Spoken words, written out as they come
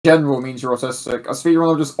general means you're autistic. A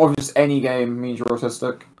speedrun of just any game means you're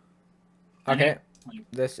autistic. Okay,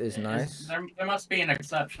 this is nice. There must be an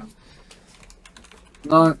exception.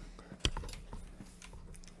 No.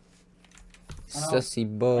 Sussy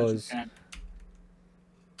buzz.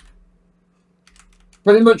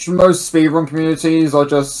 Pretty much most speedrun communities are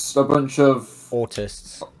just a bunch of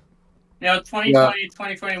autists. You know, 2020,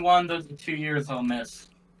 2021, those are 2 years I'll miss.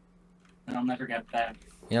 And I'll never get back.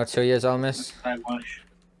 You know, 2 years I'll miss? I wish.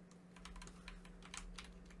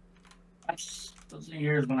 Those are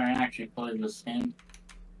years when I actually played this game.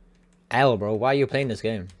 Hell, bro, why are you playing this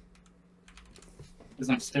game? Because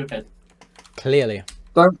I'm stupid. Clearly.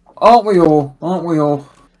 Aren't we all? Aren't we all?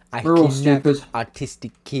 We're all kidnap stupid.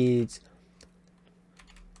 Artistic kids.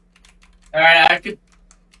 Alright, I could...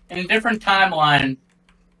 In a different timeline,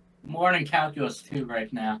 more than Calculus 2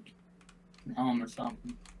 right now. Home or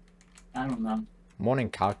something. I don't know. Morning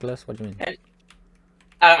calculus? What do you mean?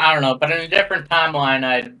 I don't know, but in a different timeline,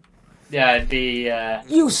 I'd be,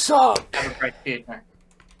 You suck! have a bright future.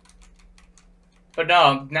 But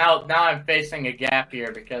no, now I'm facing a gap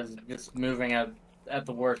here because it's moving at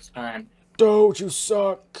the worst time. Don't you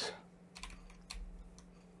suck!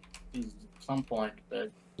 At some point,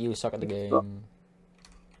 but... You suck at the game.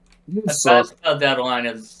 You the suck. fast deadline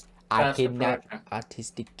is I fast kidnap approaching.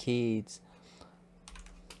 autistic kids.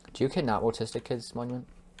 Do you kidnap autistic kids, Monument?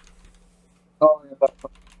 Oh, yeah, that's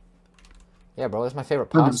Yeah, bro, that's my favorite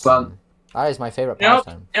 100%. pastime. That is my favorite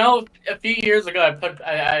pastime. You know, a few years ago,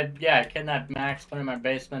 I kidnapped Max, put him in my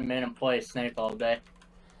basement, made him play Snake all day.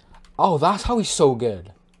 Oh, that's how he's so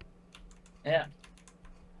good. Yeah.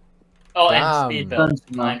 Oh, Damn. and speed build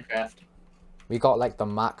in Minecraft. We got like the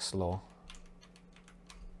max law.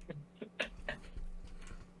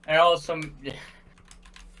 And also,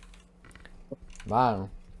 Man.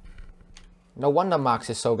 No wonder Max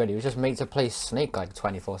is so good. He was just made to play Snake like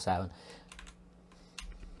 24/7.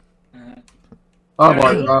 Oh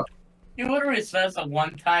my god. he literally says that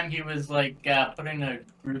one time he was like putting a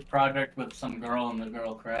group project with some girl and the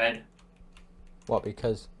girl cried. What,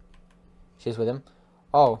 because she's with him?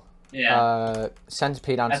 Oh. Yeah.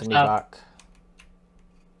 Centipede answered me That's back.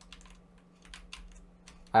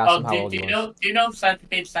 I asked him how old do he you was. know? Do you know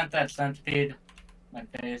Centipede sent that centipede my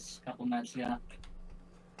face a couple nights ago?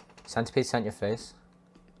 Centipede sent your face?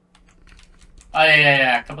 Oh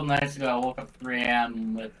yeah. A couple nights ago, I woke up at 3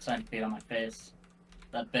 AM with centipede on my face.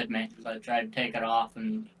 That bit me because I tried to take it off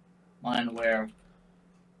and my underwear.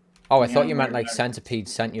 Oh, I thought you meant like Centipede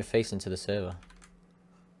sent your face into the server.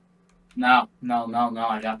 No.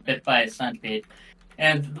 I got bit by a centipede,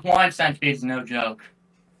 and the Hawaiian centipede's no joke.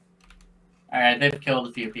 All right, they've killed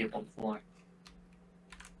a few people before.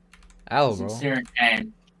 Hell, bro. Sincere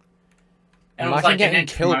pain. And it was Imagine like getting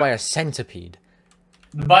killed by a centipede.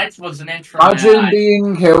 The bites was an inch from my Imagine eye.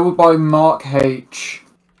 being killed by Mark H.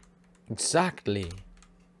 Exactly.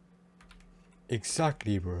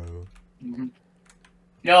 Exactly, bro. Mm-hmm.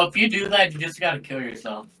 Yo, if you do that, you just gotta kill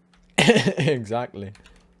yourself. Exactly.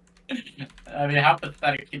 I mean, how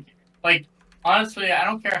pathetic. Like, honestly, I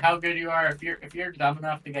don't care how good you are. If you're dumb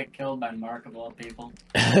enough to get killed by markable people.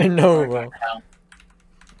 I know, bro.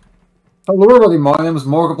 Hello everybody, my name is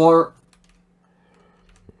Morgabler.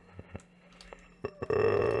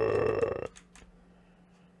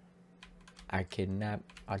 I kidnap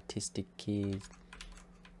autistic kids.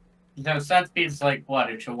 You know, centipede's like what,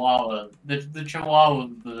 a chihuahua. The chihuahua,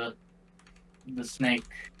 the snake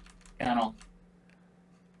kennel.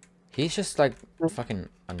 He's just like fucking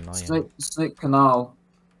annoying. Snake Canal.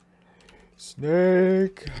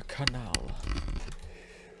 Snake Canal.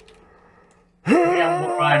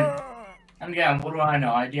 And again, what do I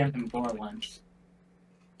know? I DM'd him Borderlands.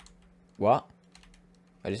 What?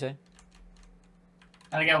 What'd you say?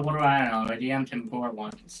 And again, what do I know? I DM'd him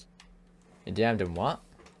Borderlands. You DM'd him what?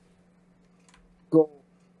 Go.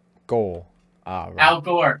 Gore. Ah, right. Al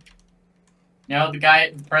Gore. You know, the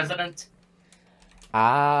guy, the president?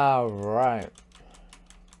 Ah, right.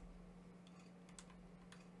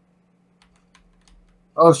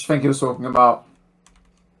 What else do you think he was talking about?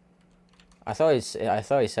 I thought he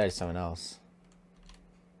said something else.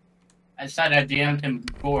 I said I DM'd him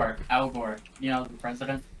Gore. Al Gore. You know, the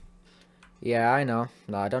president? Yeah, I know.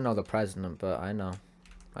 No, I don't know the president, but I know.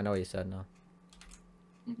 I know what you said now.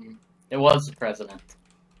 Mm-hmm. It was the president.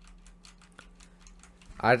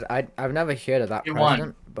 I've never heard of that He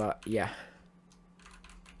president, but yeah.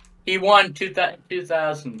 He won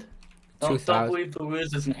 2000. Don't 2000? believe the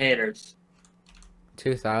losers and haters.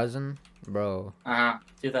 2000, bro.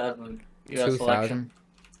 2000. US 2000. election.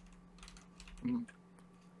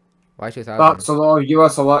 Why 2000? That's a lot of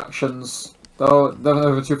US elections. There are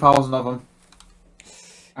over 2,000 of them.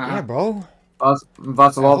 Yeah, bro.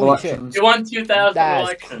 That's a lot of Holy shit. elections. You won 2,000 That's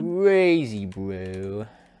elections. crazy, bro.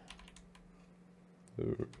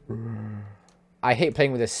 I hate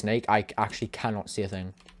playing with a snake. I actually cannot see a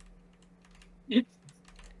thing.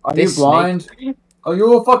 Are This you blind? Are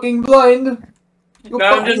you fucking blind? You're No,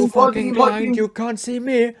 I'm just Fucking blind. You can't see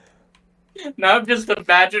me. Now I'm just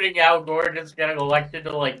imagining Al Gore just getting elected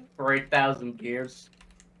to like 3,000 years.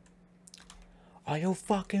 Are you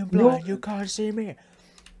fucking blind? You can't see me.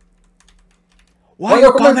 Why Why you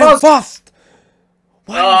you coming coming fast? fast?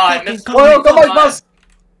 Why Oh, you I fucking missed Why you coming? coming fast?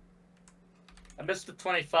 I missed the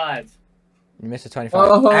 25. You missed a 25.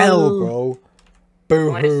 Oh. L, bro.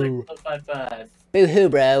 Boo hoo. 26.55. Boo hoo,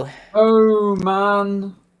 bro. Oh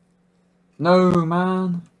man. No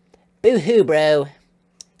man. Boo hoo, bro.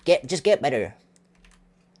 Just get better.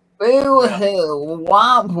 Boo hoo.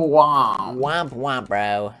 Womp womp. Womp womp,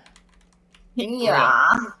 bro. Peter.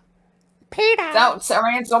 Peter. Don't turn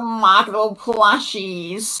me into marketable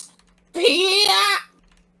plushies. Peter.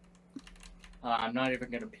 I'm not even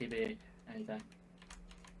gonna PB anything.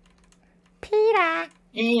 Peter.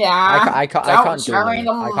 Peter. I can't do Don't turn me it.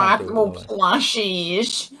 into I can't do marketable it.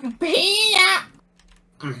 plushies. Peter.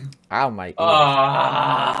 Oh my god.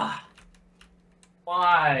 Ah.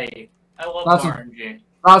 Why? I love That's RNG.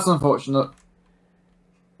 That's unfortunate.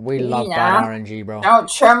 We love Yeah. bad RNG, bro.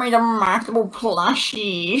 Don't turn me to marketable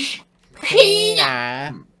plushies.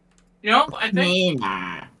 Peter. You know, I think.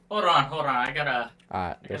 Peter. Hold on. I gotta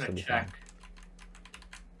Alright, this will be check. fine.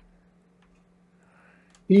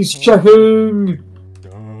 He's checking.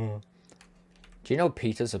 Do you know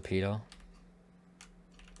Peter's a pedo?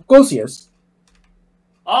 Of course he is.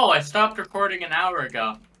 Oh, I stopped recording an hour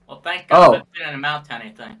ago. Well, thank God that didn't amount to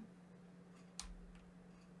anything.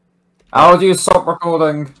 How do you stop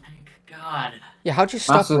recording? Thank God. Yeah, how'd you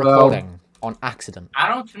stop Massive recording on accident? I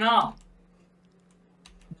don't know.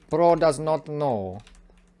 Bro does not know.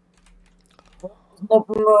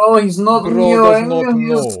 No, he's not Bro mewing. does not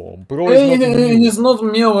know. Bro is not He's mewing. not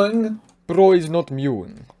mewing. Bro is not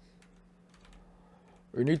mewing.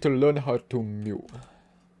 We need to learn how to mew.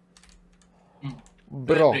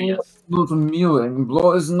 Bro. Yes. Not mewing.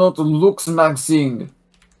 Bro is not looks maxing.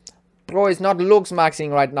 Bro is not looks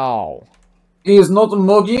maxing right now. He is not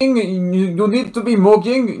mugging. You need to be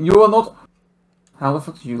mugging. You are not. How the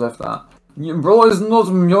fuck did you left that? Bro is not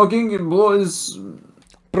mugging. Bro is.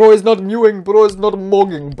 Bro is not mewing. Bro is not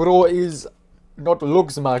mugging. Bro is not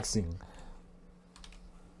looks maxing.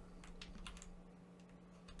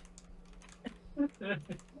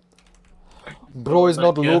 Bro is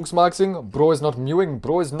not looks maxing. Bro is not mewing.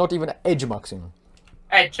 Bro is not even edge maxing.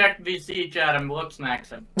 Hey, check VC chat. I'm looks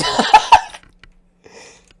maxing.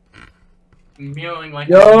 Mewing like.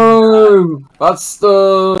 Yo, that's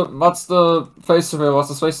the face reveal. What's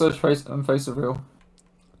the face search face reveal?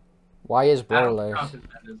 Why is I bro don't know left? if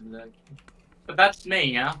that is that. But that's me,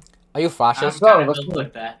 you know? Are you I'm fascist? No, kind of that's built me.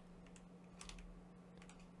 like that.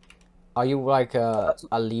 Are you like a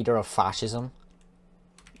leader of fascism?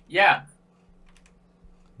 Yeah.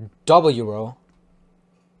 W, bro.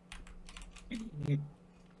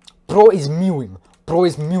 Bro is mewing. Bro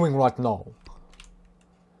is mewing right now.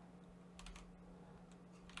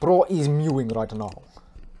 Bro is mewing right now.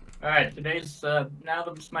 Alright, today's, now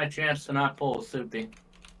that's my chance to not pull a soupy.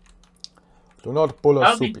 Do not pull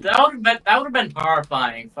a soupy. That would have been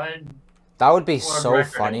horrifying if I That would be World so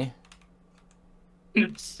record. funny.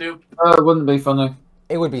 had soup. It wouldn't be funny.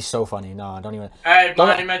 It would be so funny. No, don't even. Alright, Don't-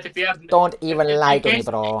 Monument, if you have... Don't even in lie to me, case-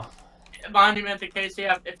 bro. Monument, in case you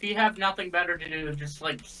have... If you have nothing better to do, just,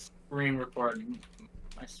 like, screen record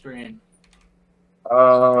my screen.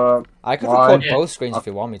 I could Why? record Yeah. both screens if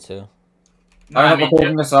you want me to. No, I'm I not mean,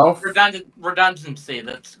 recording myself. redundancy.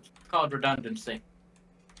 That's called redundancy.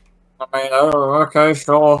 I mean, oh, okay,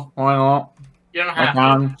 sure, why not? You don't I have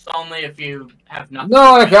can. to. It's only if you have nothing.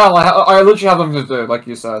 No, I can. I literally have nothing to do, like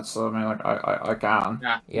you said. So I mean, like I can.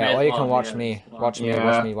 Nah, Yeah, may or as you well, can watch yeah, me. as well. Watch me, Yeah.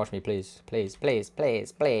 watch me, watch me, please. Please, please,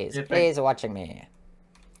 please, please, Yeah, please watching me.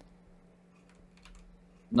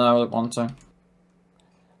 No, I don't want to.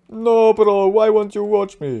 No, bro, why won't you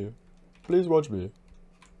watch me? Please watch me.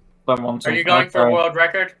 Don't want to. Are you going for a Okay. world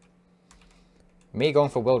record? Me going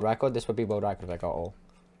for world record? This would be world record if I got all.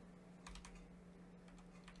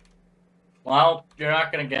 Well, you're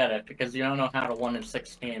not gonna get it because you don't know how to 1 in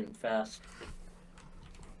 16 fast.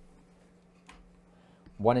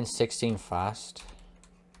 1 in 16 fast?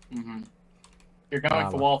 You're going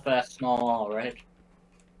for wall fast, small wall, right?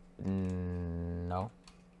 No.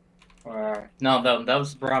 Or no, that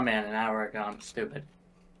was Brahman an hour ago. I'm stupid.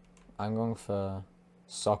 I'm going for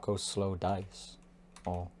Socko slow dice.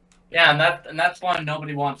 Oh. Yeah, and that's one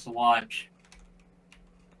nobody wants to watch.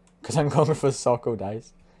 Because I'm going for Soko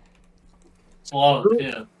dice. Slow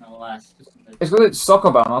too, no less. It's because it's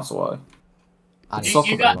Sokoban, that's why. And You-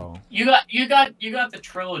 you got- slow. You got the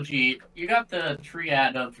trilogy. You got the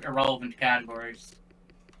triad of irrelevant categories.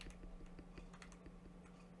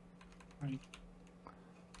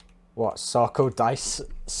 What, Soko dice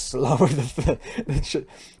slow?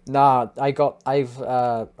 Nah, I've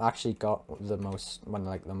actually got the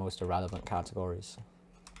most irrelevant categories.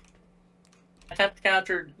 Attempt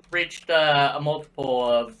counter reached a multiple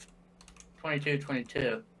of 22,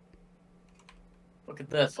 22. Look at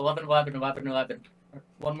this, 11, 11, 11, 11.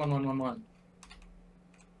 1, 1, 1, 1, 1.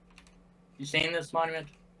 You seen this monument?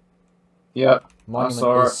 Yep. Monument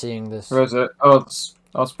saw is it. seeing this. Where is it? Oh,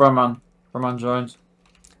 it's Brahman. Brahman joined.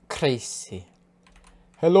 Crazy.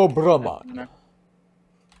 Hello, Brahman.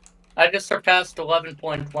 I just surpassed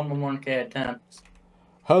 11.111k attempts.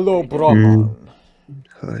 Hello, Brahman.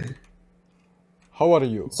 Hi. How are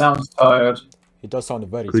you? Sounds tired. He does sound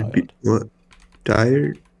very Could be tired. what?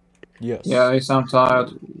 Tired? Yes. Yeah, you sound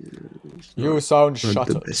tired. It's You not- sound not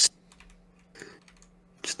the shattered. best.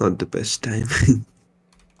 It's not the best time.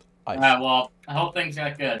 Alright, well, I hope things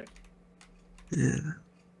got good. Yeah.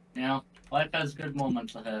 You know, life has good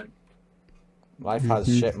moments ahead. Life has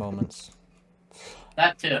shit moments.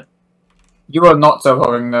 That too. You were not so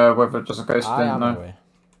hugging with it, just in case you I didn't am know. away.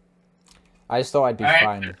 I just thought I'd be Alright.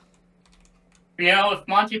 fine. You know, if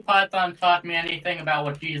Monty Python taught me anything about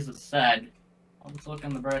what Jesus said, let's look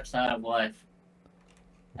on the bright side of life.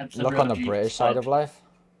 That's Look real on the Jesus British side quote. of life.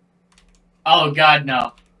 Oh God,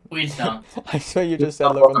 no! Please don't. I swear you just said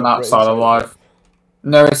Not look on on the that British side of life.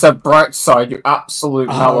 No, it's a bright side, you absolute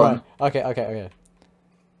Oh, melon. right. Okay.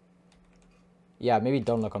 Yeah, maybe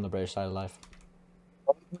don't look on the British side of life.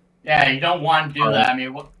 Yeah, you don't want to do that. I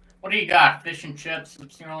mean, what do you got? Fish and chips?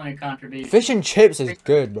 It's your only contribution. Fish and chips is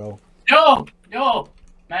good, bro. Yo!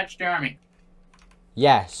 Match Jeremy.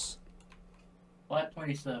 Yes. Flat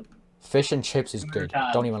 27. Fish and chips is good.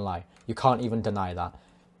 Don't even lie. You can't even deny that.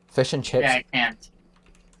 Fish and chips. Yeah, I can't.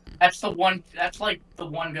 That's like the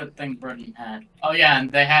one good thing Britain had. Oh yeah, and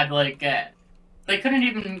they had like, they couldn't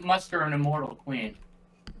even muster an immortal queen.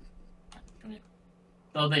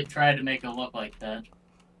 Though they tried to make it look like that.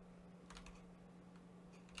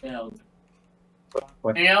 Failed.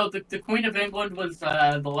 And, you know, the Queen of England was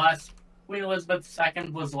the last. Queen Elizabeth II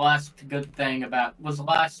was the last good thing was the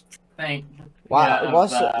last thing. Wow, of,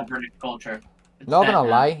 what's British culture. It's not dead gonna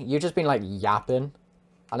now. lie, you've just been like yapping,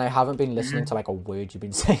 and I haven't been listening to like a word you've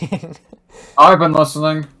been saying. I've been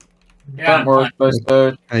listening. Yeah, Don't worry, fine.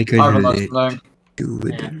 dude. I can I've been relate listening. to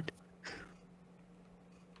it. Yeah.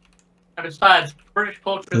 And besides, British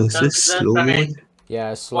culture Was does this exist. slow I mean, one?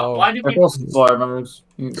 Yeah, slow. why do It people? was slow, moves.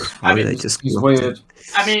 How did I mean, just He's block that? weird.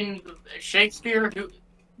 I mean, Shakespeare.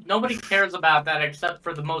 Nobody cares about that except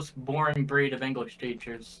for the most boring breed of English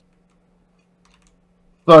teachers.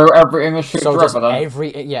 So every English teacher So just ever then.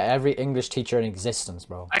 every English teacher in existence,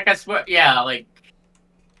 bro. Like I swear, yeah, like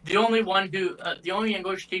the only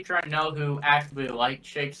English teacher I know who actually liked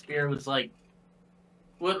Shakespeare was like,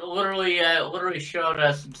 literally showed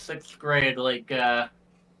us in 6th grade like What are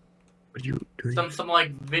you doing? some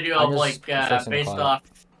like video I'm of just like fixing the based cloud. off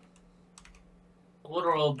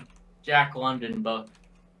literal Jack London book.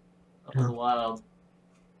 That was Yeah. wild.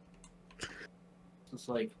 It's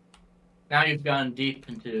like now you've gone deep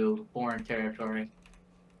into foreign territory.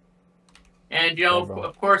 And you know, Yeah, bro.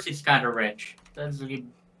 of course he's kind of rich. Says he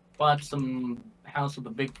bought some house with a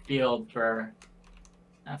big field for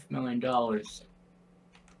 $500,000.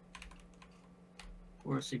 Of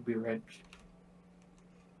course he'd be rich.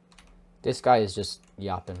 This guy is just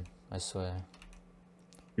yapping, I swear.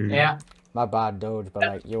 Mm. Yeah. My bad, Doge, but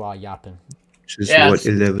like, you are yapping. Just Yeah, what it's-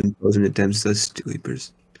 11,000 attempts does to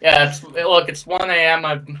Clippers. Yeah, it's 1 a.m.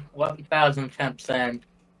 I've 11,000 attempts in.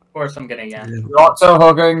 Of course I'm gonna get. You're not so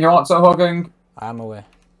hugging, you're not so hugging. I am aware.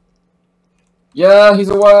 Yeah, he's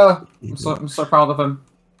aware. He I'm so proud of him.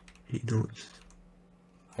 He knows.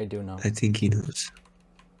 I do know. I think he knows.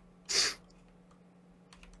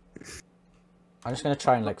 I'm just gonna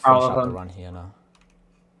try and like Proud finish of out the him. run here now.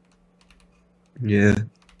 Yeah.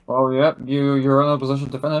 Well, yep, you're in a position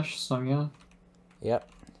to finish, so yeah. Yep.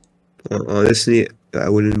 Honestly, I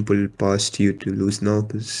wouldn't put it past you to lose now,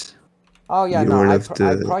 because Oh yeah, You no, don't I have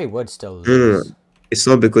to- probably would still No, no, lose. no. It's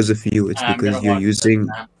not because of you, it's I'm because gonna you're watch this using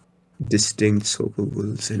now. distinct soccer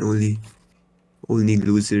goals, and only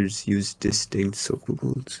losers use distinct soccer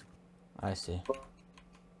goals. I see.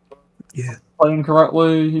 Yeah. Playing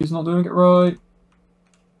correctly, he's not doing it right.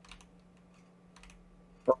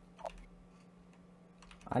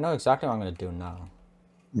 I know exactly what I'm gonna do now.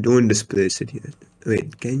 Don't displace it yet.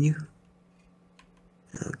 Wait, can you?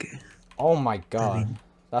 Okay. Oh my god.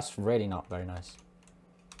 That's really not very nice.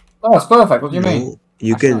 Oh, it's perfect. What do you mean? No,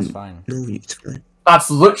 you Actually, can. that's fine. No, it's fine.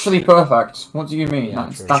 That's literally perfect. What do you mean? Yeah,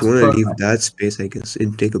 That's, true. that's If you want to perfect. leave that space, I guess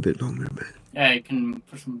it'd take a bit longer, but Yeah, you can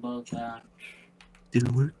push them both back.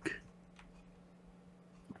 didn't work.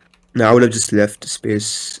 No, I would have just left the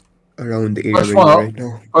space around the area Push where one you are up. right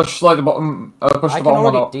now. Push like the bottom. Push I the can bottom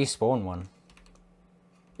one already up. despawn one.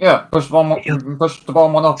 Yeah, push the bottom. Yep. Push the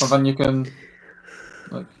bottom one up, and then you can.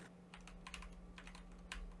 Like.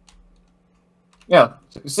 Yeah.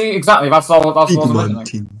 See, exactly. That's all. That's what I was Pigman imagining.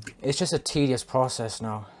 team. It's just a tedious process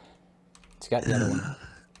now to get the other one.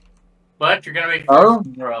 But you're gonna be Oh?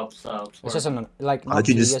 first more up, so It's just an, like not How'd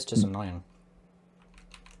you tedious, just- just annoying.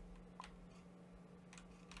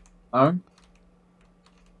 No.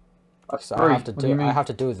 That's So three. I have to What do you do. I mean? have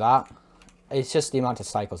to do that. It's just the amount of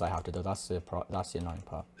cycles I have to do. That's the annoying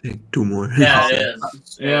part. Like 2 more. yeah, it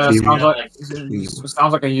is. Yeah, Three it sounds more. like Three it more.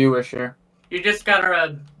 sounds like a you issue. You just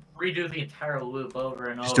gotta redo the entire loop over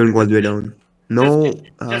and over. Just don't go all the way down. No,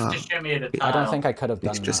 Just to shimmy the tile. I don't think I could have done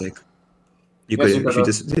extra that. sec. You Yes, could you if you could've.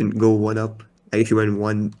 just didn't go one up. Like if you went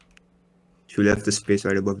one, you left the space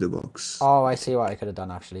right above the box. Oh, I see what I could have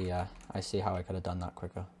done actually. Yeah, I see how I could have done that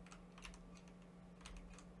quicker.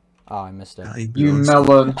 Oh, I missed it. I You lost.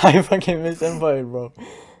 melon. I fucking misinputted, bro.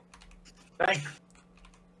 Thanks.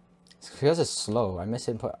 It's because it's slow. I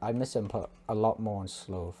misinput a lot more on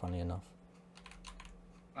slow. Funny enough,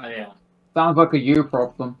 Oh yeah. Sounds like a you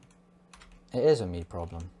problem. it is a me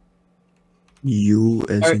problem. You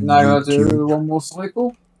as Alright, in now I'll do YouTube. one more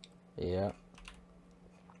cycle. Yeah.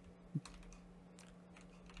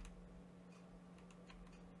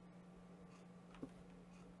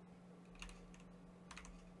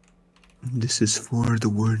 This is for the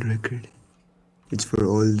world record. It's for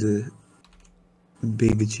all the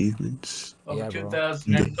big achievements Over Yeah, bro.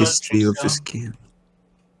 2,000 in the inputs, history of so- this game.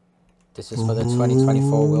 This is for the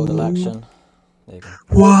 2024 world election. There you go.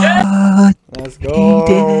 What? Let's did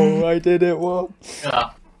go! I did it. What? Yeah.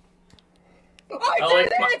 I like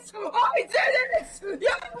did my- it! I did it!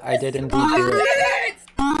 Yes! I did indeed do it. it!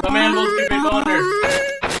 Some animals do big honors.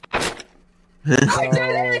 I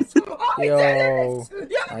did it! I Yo, did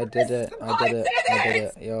it! Yes! I did it. I did it. I did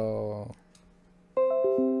it. Yo.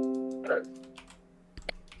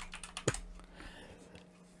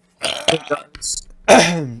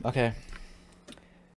 Okay.